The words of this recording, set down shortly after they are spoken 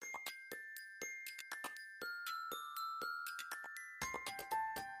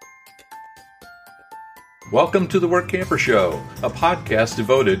Welcome to the Workamper Show, a podcast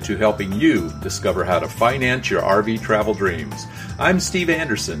devoted to helping you discover how to finance your RV travel dreams. I'm Steve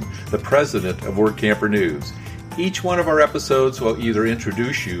Anderson, the president of Workamper News. Each one of our episodes will either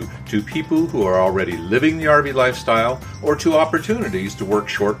introduce you to people who are already living the RV lifestyle or to opportunities to work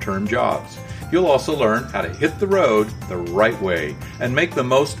short-term jobs. You'll also learn how to hit the road the right way and make the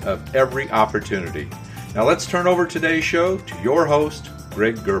most of every opportunity. Now let's turn over today's show to your host,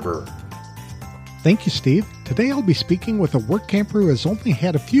 Greg Gerber. Thank you, Steve. Today I'll be speaking with a work camper who has only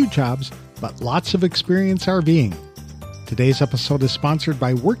had a few jobs, but lots of experience RVing. Today's episode is sponsored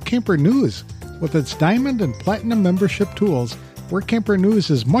by Workamper News. With its diamond and platinum membership tools, Workamper News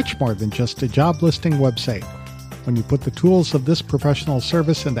is much more than just a job listing website. When you put the tools of this professional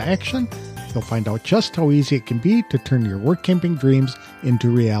service into action, you'll find out just how easy it can be to turn your work camping dreams into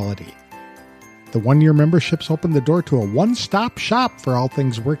reality. The one-year memberships open the door to a one-stop shop for all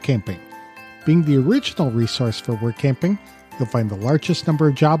things work camping. Being the original resource for work camping, you'll find the largest number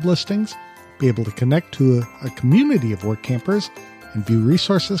of job listings, be able to connect to a community of work campers, and view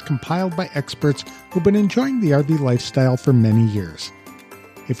resources compiled by experts who've been enjoying the RV lifestyle for many years.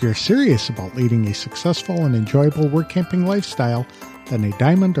 If you're serious about leading a successful and enjoyable work camping lifestyle, then a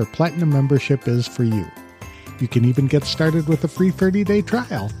diamond or platinum membership is for you. You can even get started with a free 30-day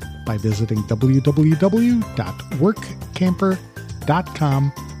trial by visiting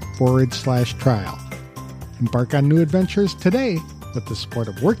www.workcamper.com/trial. Embark on new adventures today with the support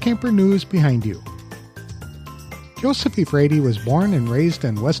of Workamper News behind you. Joseph Eafrati was born and raised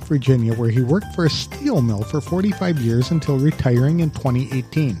in West Virginia, where he worked for a steel mill for 45 years until retiring in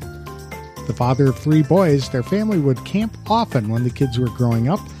 2018. The father of three boys, their family would camp often when the kids were growing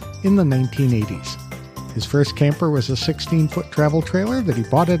up in the 1980s. His first camper was a 16-foot travel trailer that he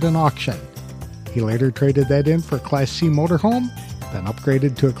bought at an auction. He later traded that in for a Class C motorhome, then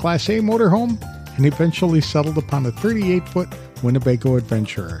upgraded to a Class A motorhome, and eventually settled upon a 38-foot Winnebago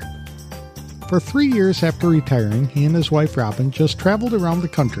Adventurer. For 3 years after retiring, he and his wife Robin just traveled around the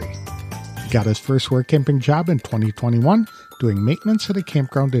country. He got his first work camping job in 2021, doing maintenance at a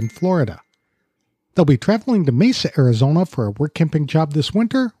campground in Florida. They'll be traveling to Mesa, Arizona for a work camping job this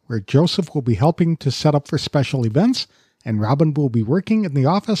winter, where Joseph will be helping to set up for special events, and Robin will be working in the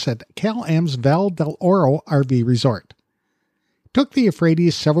office at Cal-Am's Val del Oro RV Resort. It took the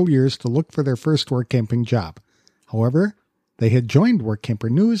Eafratis several years to look for their first work camping job. However, they had joined Workamper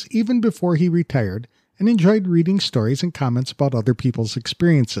News even before he retired and enjoyed reading stories and comments about other people's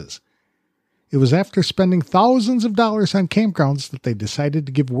experiences. It was after spending thousands of dollars on campgrounds that they decided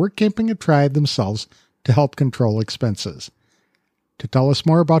to give work camping a try themselves to help control expenses. To tell us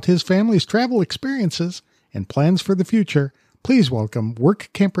more about his family's travel experiences and plans for the future, please welcome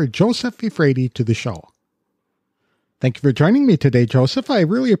Workamper Joseph Eafrati to the show. Thank you for joining me today, Joseph. I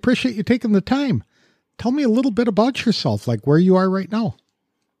really appreciate you taking the time. Tell me a little bit about yourself, like where you are right now.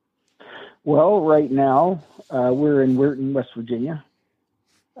 Well, right now, we're in Weirton, West Virginia.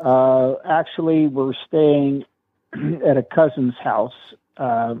 Actually, we're staying at a cousin's house.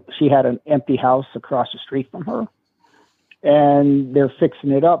 She had an empty house across the street from her, and they're fixing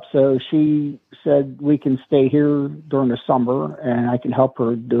it up. So she said we can stay here during the summer, and I can help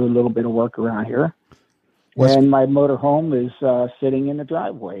her do a little bit of work around here. And my motorhome is sitting in the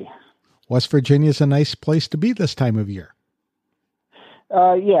driveway. West Virginia is a nice place to be this time of year.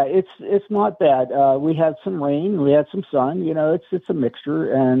 Yeah, it's not bad. We had some rain, we had some sun. You know, it's a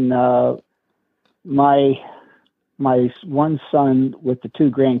mixture. And my one son with the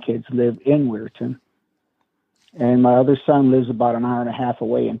two grandkids live in Weirton, and my other son lives about an hour and a half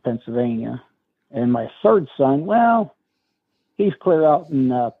away in Pennsylvania. And my third son, well, he's clear out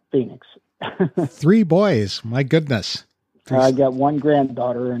in Phoenix. Three boys, my goodness. I got one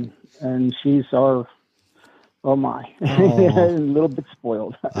granddaughter, and she's our, oh my, a little bit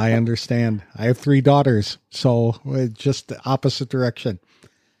spoiled. I understand. I have three daughters, so just the opposite direction.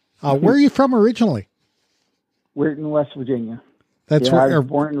 Where are you from originally? Weirton, West Virginia. That's where I was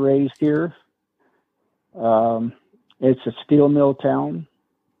born and raised here. It's a steel mill town,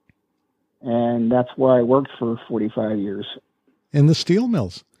 and that's where I worked for 45 years. In the steel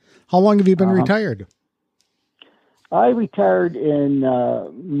mills. How long have you been retired? I retired in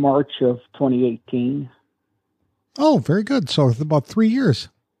March of 2018. Oh, very good. So about 3 years.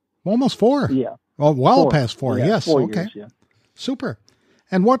 Almost 4. Yeah. Well, past 4. Yeah, yes. 4 okay. Years, yeah. Super.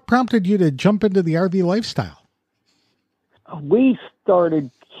 And what prompted you to jump into the RV lifestyle? We started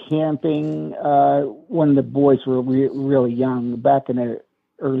camping when the boys were really young, back in the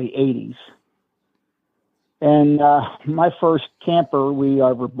early 80s. And my first camper we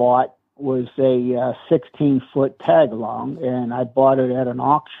ever bought was a 16-foot tag-along, and I bought it at an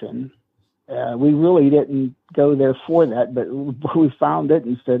auction We really didn't go there for that, but we found it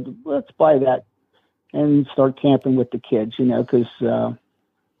and said, let's buy that and start camping with the kids, because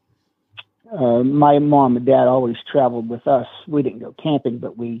my mom and dad always traveled with us. We didn't go camping,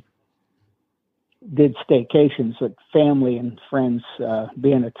 but we did staycations with family and friends.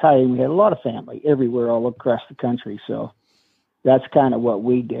 Being Italian, we had a lot of family everywhere, all across the country. So that's kind of what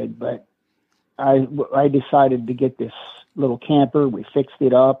we did. But I decided to get this little camper. We fixed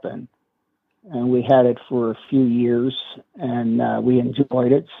it up and we had it for a few years, and we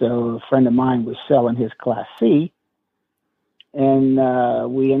enjoyed it. So a friend of mine was selling his Class C, and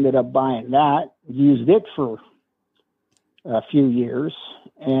we ended up buying that, used it for a few years.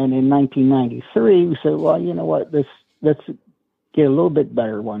 And in 1993, we said, well, you know what, let's get a little bit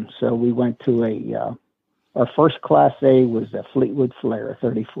better one. So we went to our first Class A was a Fleetwood Flare,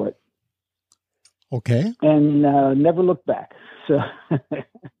 30-foot. Okay. And never looked back. So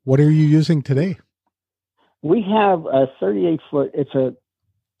what are you using today? We have a 38-foot.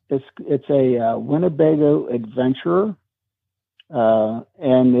 It's a Winnebago Adventurer,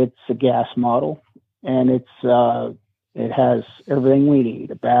 and it's a gas model, and it has everything we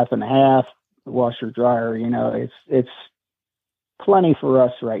need: a bath and a half, a washer dryer. It's plenty for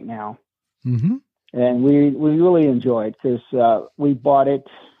us right now, mm-hmm. and we really enjoy it because we bought it.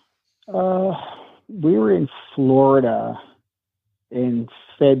 We were in Florida in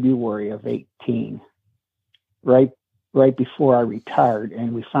February of 2018, right before I retired,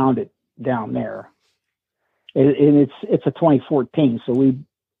 and we found it down there. And it's a 2014, so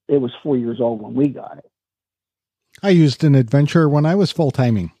it was 4 years old when we got it. I used an Adventure when I was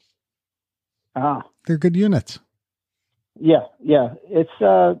full-timing. Ah. They're good units. Yeah. It's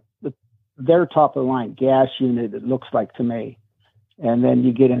their top-of-the-line gas unit, it looks like to me. And then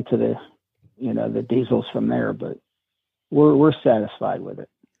you get into the diesels from there, but we're satisfied with it.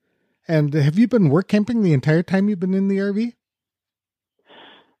 And have you been work camping the entire time you've been in the RV?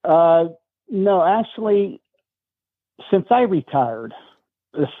 No, actually, since I retired,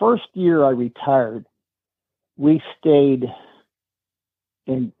 the first year I retired, we stayed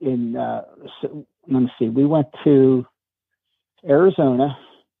in let me see, we went to Arizona.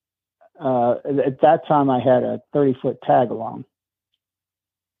 At that time I had a 30-foot tag along.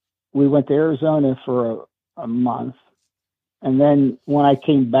 We went to Arizona for a month. And then when I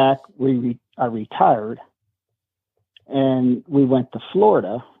came back, I retired, and we went to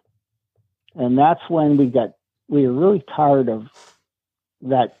Florida. And that's when we were really tired of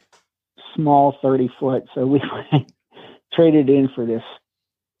that small 30-foot. So we traded in for this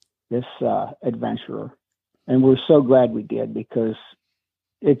Adventurer. And we're so glad we did, because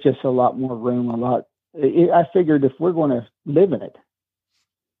it's just a lot more room, I figured if we're going to live in it,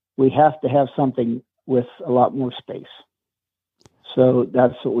 we have to have something with a lot more space. So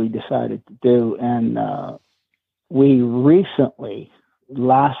that's what we decided to do. And we recently,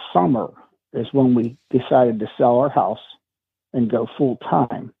 last summer, is when we decided to sell our house and go full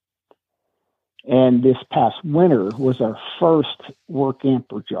time. And this past winter was our first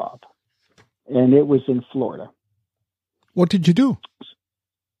Workamper job. And it was in Florida. What did you do?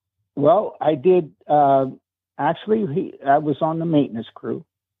 Well, I did, actually, I was on the maintenance crew.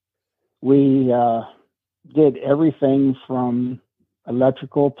 We did everything from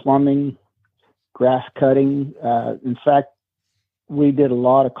electrical, plumbing, grass cutting. In fact, we did a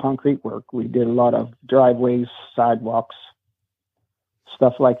lot of concrete work. We did a lot of driveways, sidewalks,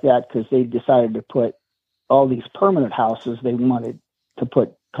 stuff like that, because they decided to put all these permanent houses, they wanted to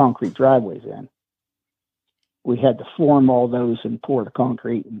put concrete driveways in. We had to form all those and pour the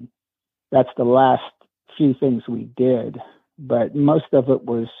concrete, and that's the last few things we did. But most of it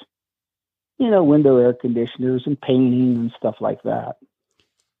was, window air conditioners and painting and stuff like that.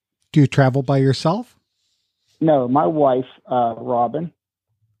 Do you travel by yourself? No, my wife, Robin,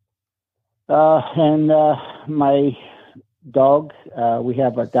 and my dog, we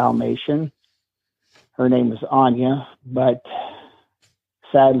have a Dalmatian. Her name is Anya, but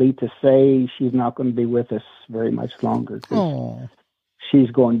sadly to say, she's not going to be with us very much longer. Oh. She's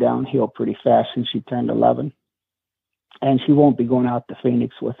going downhill pretty fast since she turned 11. And she won't be going out to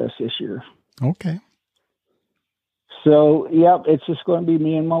Phoenix with us this year. Okay. So, yep, it's just going to be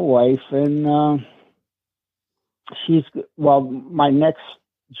me and my wife. And my next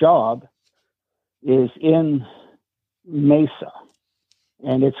job is in Mesa.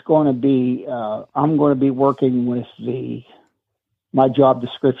 And it's going to be, I'm going to be working with my job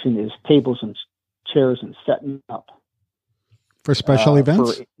description is tables and chairs and setting up. For special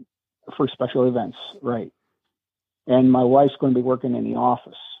events? For special events, right. And my wife's going to be working in the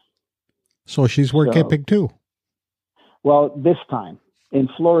office. So she's work camping too? Well, this time. In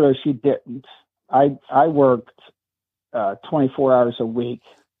Florida, she didn't. I worked 24 hours a week.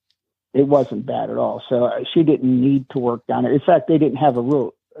 It wasn't bad at all. So she didn't need to work down there. In fact, they didn't have a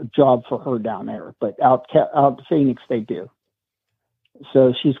real job for her down there, but out in Phoenix, they do.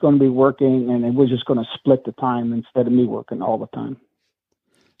 So she's going to be working, and we're just going to split the time instead of me working all the time.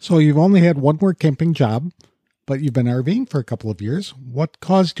 So you've only had one work camping job, but you've been RVing for a couple of years. What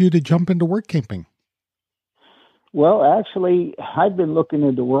caused you to jump into work camping? Well, actually, I've been looking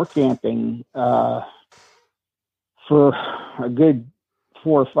into work camping for a good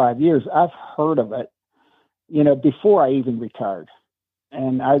 4 or 5 years. I've heard of it, before I even retired.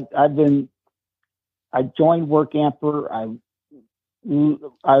 And I joined Workamper.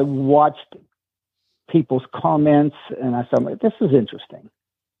 I watched people's comments, and I thought, this is interesting.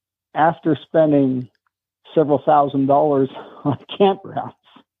 After spending several $1,000s on campgrounds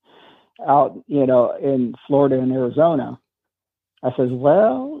out, in Florida and Arizona, I says,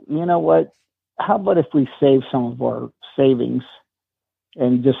 well, you know what? How about if we save some of our savings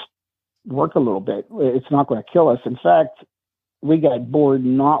and just work a little bit? It's not going to kill us. In fact, we got bored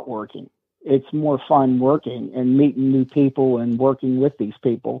not working. It's more fun working and meeting new people and working with these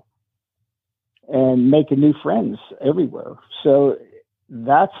people and making new friends everywhere. So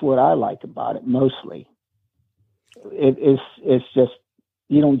that's what I like about it mostly. It's just,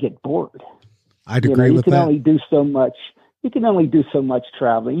 you don't get bored. I'd agree with that. You can only do so much. You can only do so much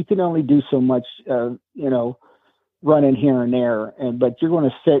traveling. You can only do so much, running here and there. But you're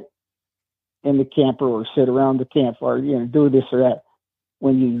going to sit in the camper or sit around the campfire, do this or that.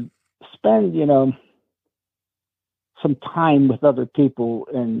 When you spend, some time with other people,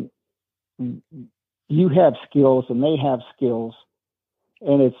 and you have skills and they have skills,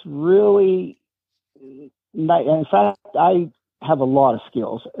 and it's really nice. In fact, I have a lot of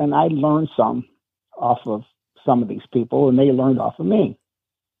skills, and I learned some off of some of these people, and they learned off of me,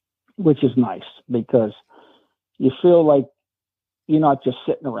 which is nice because you feel like you're not just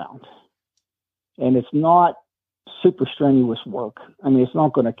sitting around, and it's not super strenuous work. I mean, it's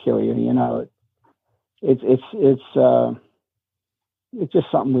not going to kill you, It's just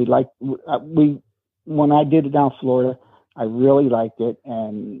something we like. When I did it down in Florida, I really liked it,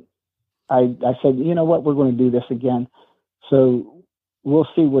 and I said, you know what, we're going to do this again. So we'll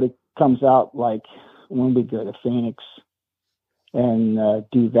see what it comes out like when we go to Phoenix and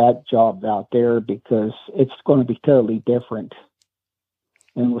do that job out there, because it's going to be totally different,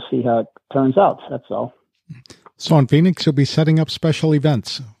 and we'll see how it turns out. That's all. So in Phoenix, you'll be setting up special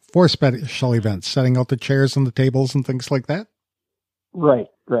events, setting out the chairs and the tables and things like that? Right.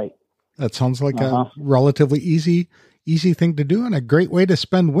 That sounds like a relatively easy thing to do, and a great way to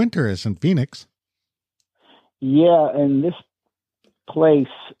spend winter is in Phoenix. Yeah, and this place,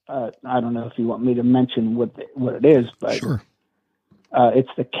 I don't know if you want me to mention what it is, but sure. It's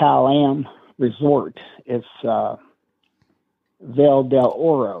the Cal-Am Resort. It's Vail del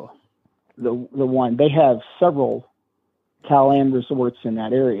Oro, the one. They have several Cal-Am resorts in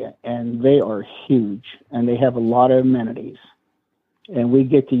that area, and they are huge, and they have a lot of amenities. And we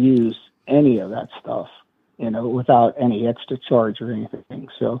get to use any of that stuff, without any extra charge or anything.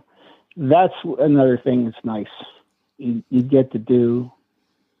 So that's another thing that's nice. You get to do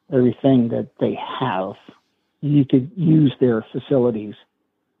everything that they have. You could use their facilities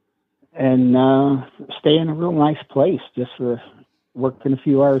and stay in a real nice place just for working a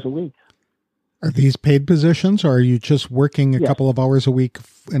few hours a week. Are these paid positions, or are you just working a couple of hours a week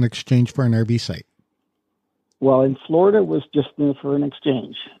in exchange for an RV site? Well, in Florida, it was just for an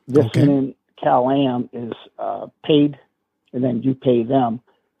exchange. This one in Cal-Am is paid, and then you pay them.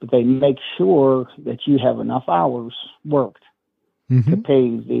 But they make sure that you have enough hours worked to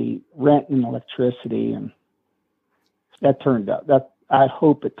pay the rent and electricity, and that turned out. I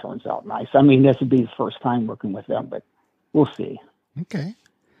hope it turns out nice. I mean, this would be the first time working with them, but we'll see. Okay.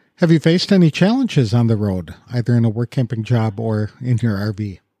 Have you faced any challenges on the road, either in a work camping job or in your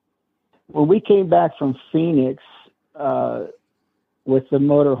RV? Well, we came back from Phoenix with the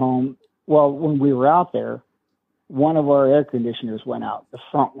motorhome. Well, when we were out there, one of our air conditioners went out, the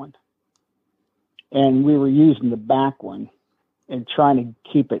front one. And we were using the back one and trying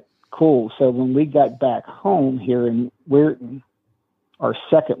to keep it cool. So when we got back home here in Weirton, our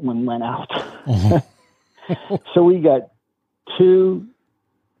second one went out. So we got two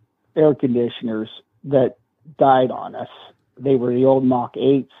air conditioners that died on us. They were the old Mach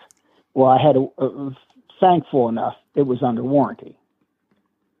 8s. Well, I had thankful enough, it was under warranty.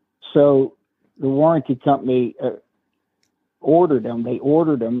 So the warranty company ordered them. They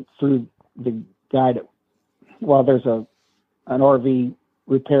ordered them through the guy there's an RV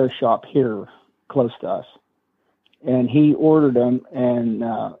repair shop here close to us. and he ordered them, and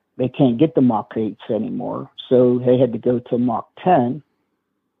they can't get the Mach 8s anymore, so they had to go to Mach 10,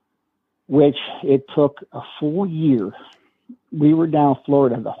 which it took a full year. We were down in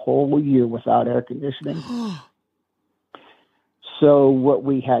Florida the whole year without air conditioning. So what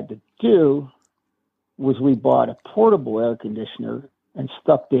we had to do was we bought a portable air conditioner and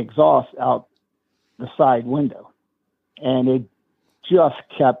stuck the exhaust out the side window. And it just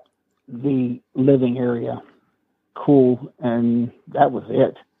kept the living area cool, and that was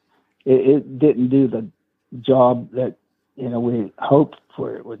it. It didn't do the job that, we hoped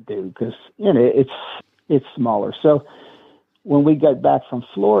for it would do, because, it's smaller. So when we got back from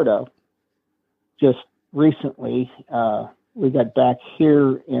Florida just recently, we got back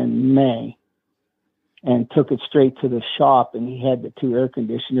here in May and took it straight to the shop, and he had the 2 air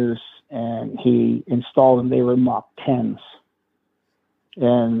conditioners, and he installed them. They were Mach 10s,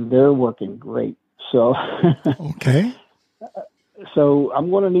 and they're working great. So, okay. So I'm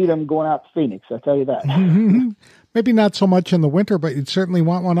going to need them going out to Phoenix, I'll tell you that. Maybe not so much in the winter, but you'd certainly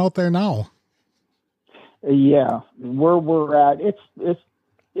want one out there now. Yeah, where we're at, it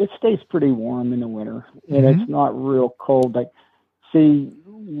stays pretty warm in the winter, and it's not real cold. Like, see,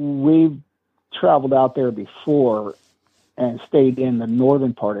 we've traveled out there before and stayed in the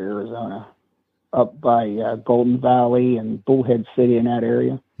northern part of Arizona, up by Golden Valley and Bullhead City in that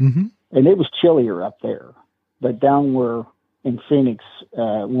area, and it was chillier up there. But down where in Phoenix,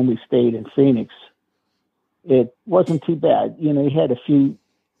 when we stayed in Phoenix, it wasn't too bad. You had a few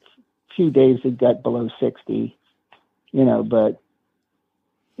days it got below 60, but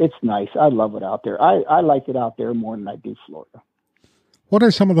it's nice. I love it out there. I like it out there more than I do Florida. What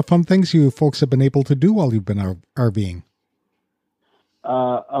are some of the fun things you folks have been able to do while you've been RVing?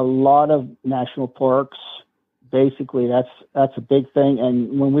 A lot of national parks. Basically, that's a big thing.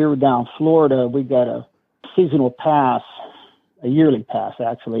 And when we were down in Florida, we got a seasonal pass, a yearly pass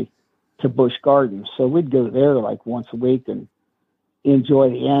actually, to Busch Gardens. So we'd go there like once a week and enjoy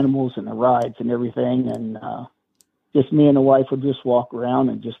the animals and the rides and everything. And just me and the wife would just walk around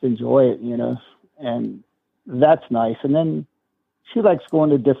and just enjoy it, and that's nice. And then she likes going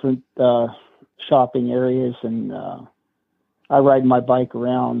to different shopping areas, and I ride my bike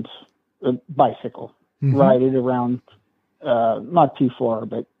around, bicycle, ride it around, not too far,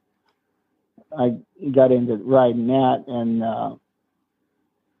 but I got into riding that. And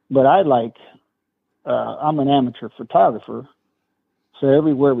but I like, I'm an amateur photographer, so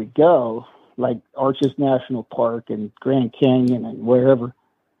everywhere we go, like Arches National Park and Grand Canyon and wherever,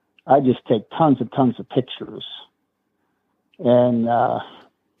 I just take tons and tons of pictures, and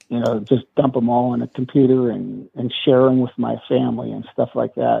just dump them all in a computer and share them with my family and stuff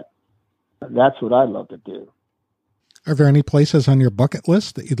like that. That's what I love to do. Are there any places on your bucket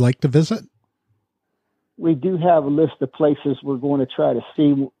list that you'd like to visit? We do have a list of places we're going to try to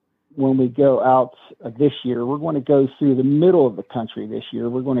see when we go out this year. We're going to go through the middle of the country this year.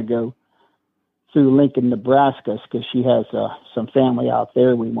 We're going to go through Lincoln, Nebraska, because she has some family out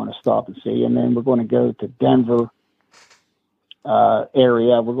there we want to stop and see. And then we're going to go to Denver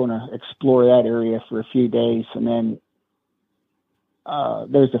area. We're going to explore that area for a few days. And then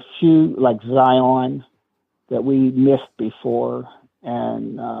there's a few, like Zion, that we missed before,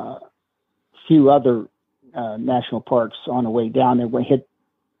 and a few other national parks on the way down there. We hit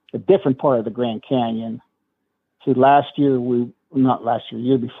a different part of the Grand Canyon. So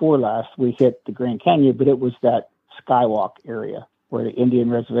year before last, we hit the Grand Canyon, but it was that Skywalk area where the Indian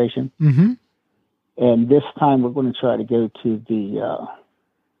reservation. And this time we're going to try to go to the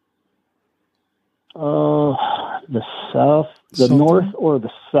south, the north or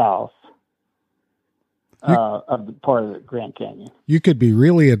the south of the part of the Grand Canyon. You could be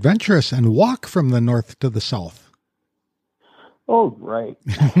really adventurous and walk from the north to the south. Oh, right.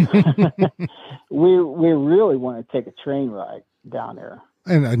 We really want to take a train ride down there.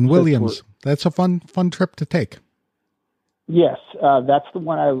 And Williams, that's a fun trip to take. Yes, that's the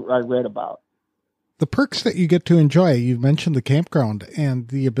one I read about. The perks that you get to enjoy, you mentioned the campground and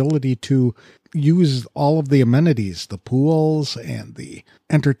the ability to use all of the amenities, the pools and the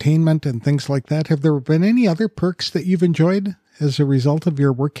entertainment and things like that. Have there been any other perks that you've enjoyed as a result of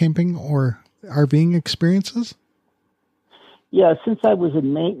your work camping or RVing experiences? Yeah, since I was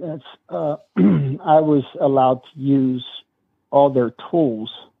in maintenance, I was allowed to use all their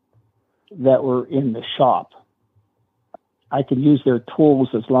tools that were in the shop. I could use their tools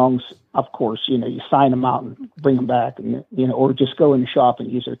as long as, of course, you sign them out and bring them back, and or just go in the shop and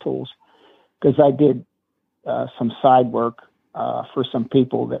use their tools. Because I did some side work for some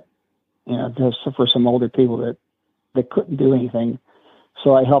people that, for some older people that couldn't do anything.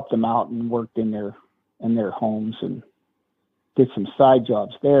 So I helped them out and worked in their in their homes and did some side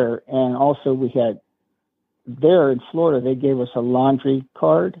jobs there. And also we had there in Florida, they gave us a laundry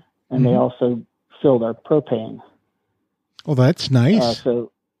card, and they also filled our propane. Oh, that's nice.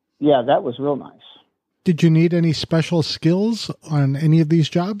 So, yeah, that was real nice. Did you need any special skills on any of these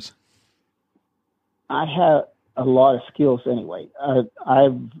jobs? I had a lot of skills anyway.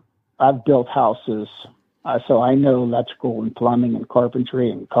 I've built houses, so I know electrical and plumbing and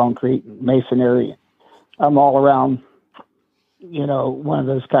carpentry and concrete and masonry. I'm all around, one of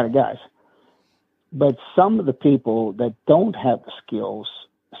those kind of guys. But some of the people that don't have the skills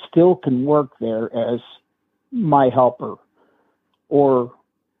still can work there as my helper or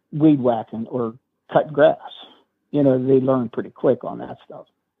weed whacking or cut grass. They learn pretty quick on that stuff.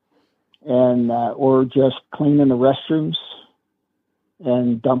 And, or just cleaning the restrooms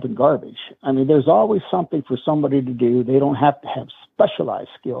and dumping garbage. I mean, there's always something for somebody to do. They don't have to have specialized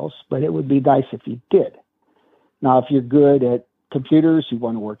skills, but it would be nice if you did. Now, if you're good at computers, you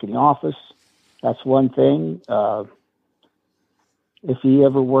want to work in the office, that's one thing. If you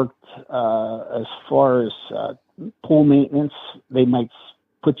ever worked as far as pool maintenance, they might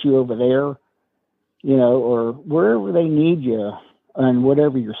put you over there, or wherever they need you and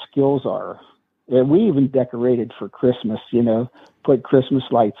whatever your skills are. And we even decorated for Christmas, put Christmas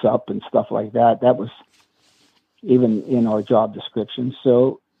lights up and stuff like that. That was even in our job description.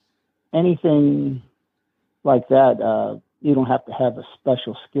 So anything like that, you don't have to have a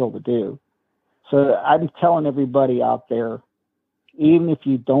special skill to do. So I'm telling everybody out there, even if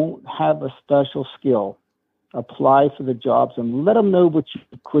you don't have a special skill, apply for the jobs and let them know what you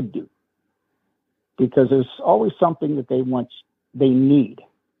could do. Because there's always something that they need.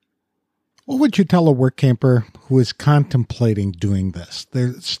 What would you tell a work camper who is contemplating doing this?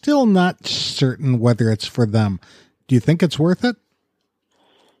 They're still not certain whether it's for them. Do you think it's worth it?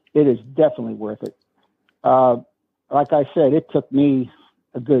 It is definitely worth it. Like I said, it took me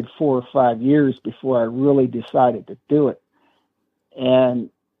a good 4 or 5 years before I really decided to do it. And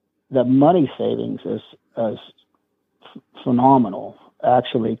the money savings is phenomenal,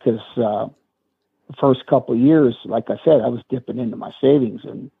 actually, because the first couple of years, like I said, I was dipping into my savings,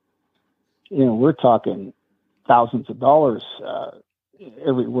 and we're talking thousands of dollars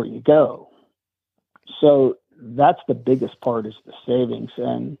everywhere you go. So that's the biggest part, is the savings.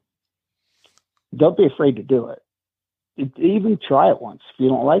 And don't be afraid to do it. Even try it once. If you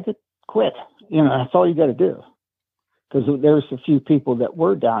don't like it, quit. That's all you got to do. Because there's a few people that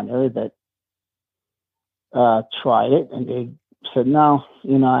were down there that tried it, and they said, no,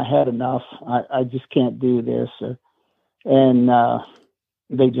 I had enough. I just can't do this. And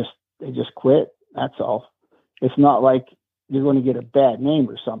they just quit. That's all. It's not like you're going to get a bad name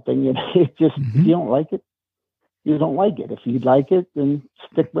or something. It just, if you don't like it, you don't like it. If you like it, then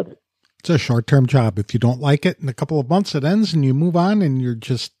stick with it. It's a short-term job. If you don't like it, in a couple of months it ends and you move on and you're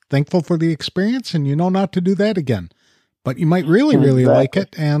just thankful for the experience and you know not to do that again. But you might really, really like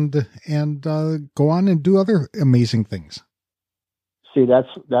it and go on and do other amazing things. See,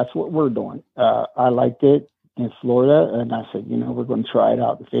 that's what we're doing. I liked it in Florida, and I said, we're going to try it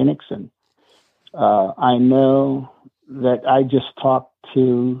out in Phoenix. And I know that I just talked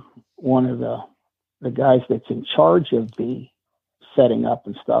to one of the guys that's in charge of the setting up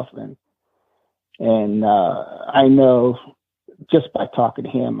and stuff, and I know just by talking to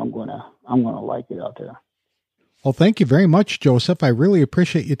him, I'm gonna like it out there. Well, thank you very much, Joseph. I really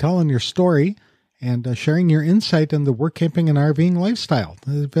appreciate you telling your story and sharing your insight in the work camping and RVing lifestyle.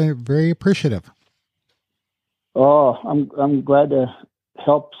 Very, very appreciative. Oh, I'm glad to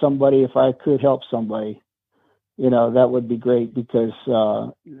help somebody. If I could help somebody, that would be great, because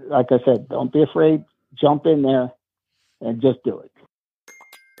like I said, don't be afraid. Jump in there and just do it.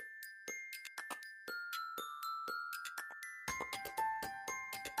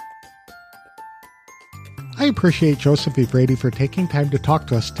 I appreciate Joseph Eafrati for taking time to talk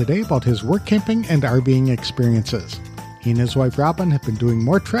to us today about his work camping and RVing experiences. He and his wife Robin have been doing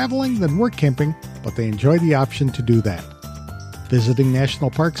more traveling than work camping, but they enjoy the option to do that. Visiting national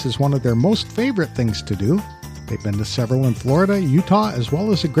parks is one of their most favorite things to do. They've been to several in Florida, Utah, as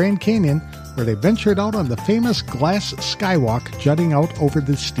well as the Grand Canyon, where they ventured out on the famous glass skywalk jutting out over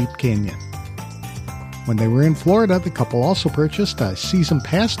the steep canyon. When they were in Florida, the couple also purchased a season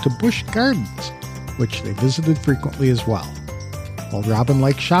pass to Busch Gardens, which they visited frequently as well. While Robin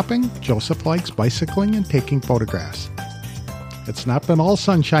likes shopping, Joseph likes bicycling and taking photographs. It's not been all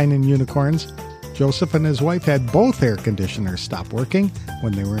sunshine and unicorns. Joseph and his wife had both air conditioners stop working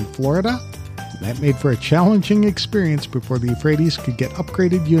when they were in Florida. That made for a challenging experience before the Eafratis could get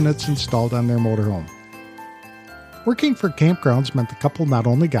upgraded units installed on their motorhome. Working for campgrounds meant the couple not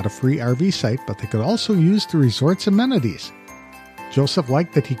only got a free RV site, but they could also use the resort's amenities. Joseph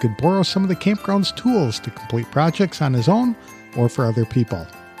liked that he could borrow some of the campground's tools to complete projects on his own or for other people.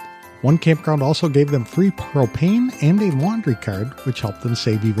 One campground also gave them free propane and a laundry card, which helped them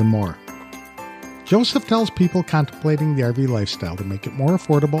save even more. Joseph tells people contemplating the RV lifestyle to make it more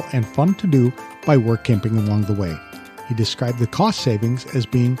affordable and fun to do by work camping along the way. He described the cost savings as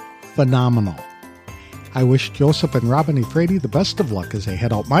being phenomenal. I wish Joseph and Robin Eafrati the best of luck as they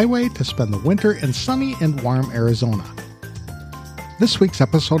head out my way to spend the winter in sunny and warm Arizona. This week's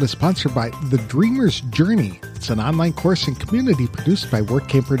episode is sponsored by The Dreamer's Journey. It's an online course and community produced by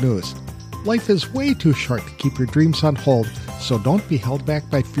Workamper News. Life is way too short to keep your dreams on hold, so don't be held back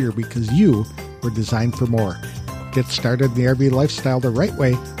by fear because you were designed for more. Get started in the RV lifestyle the right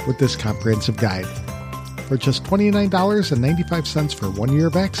way with this comprehensive guide. For just $29.95 for 1 year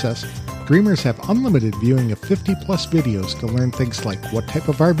of access, Dreamers have unlimited viewing of 50-plus videos to learn things like what type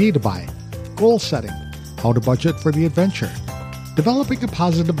of RV to buy, goal setting, how to budget for the adventure, developing a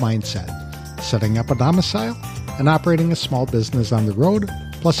positive mindset, setting up a domicile, and operating a small business on the road,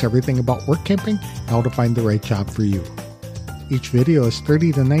 plus everything about work camping, how to find the right job for you. Each video is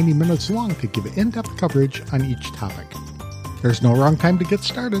 30 to 90 minutes long to give in-depth coverage on each topic. There's no wrong time to get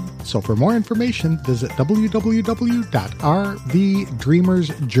started, so for more information, visit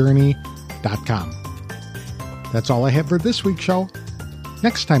www.rvdreamersjourney.com. That's all I have for this week's show.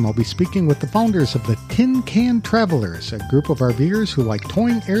 Next time I'll be speaking with the founders of the Tin Can Travelers, a group of RVers who like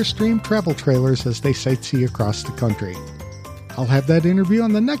towing Airstream travel trailers as they sightsee across the country. I'll have that interview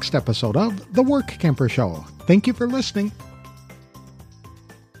on the next episode of The Workamper Show. Thank you for listening.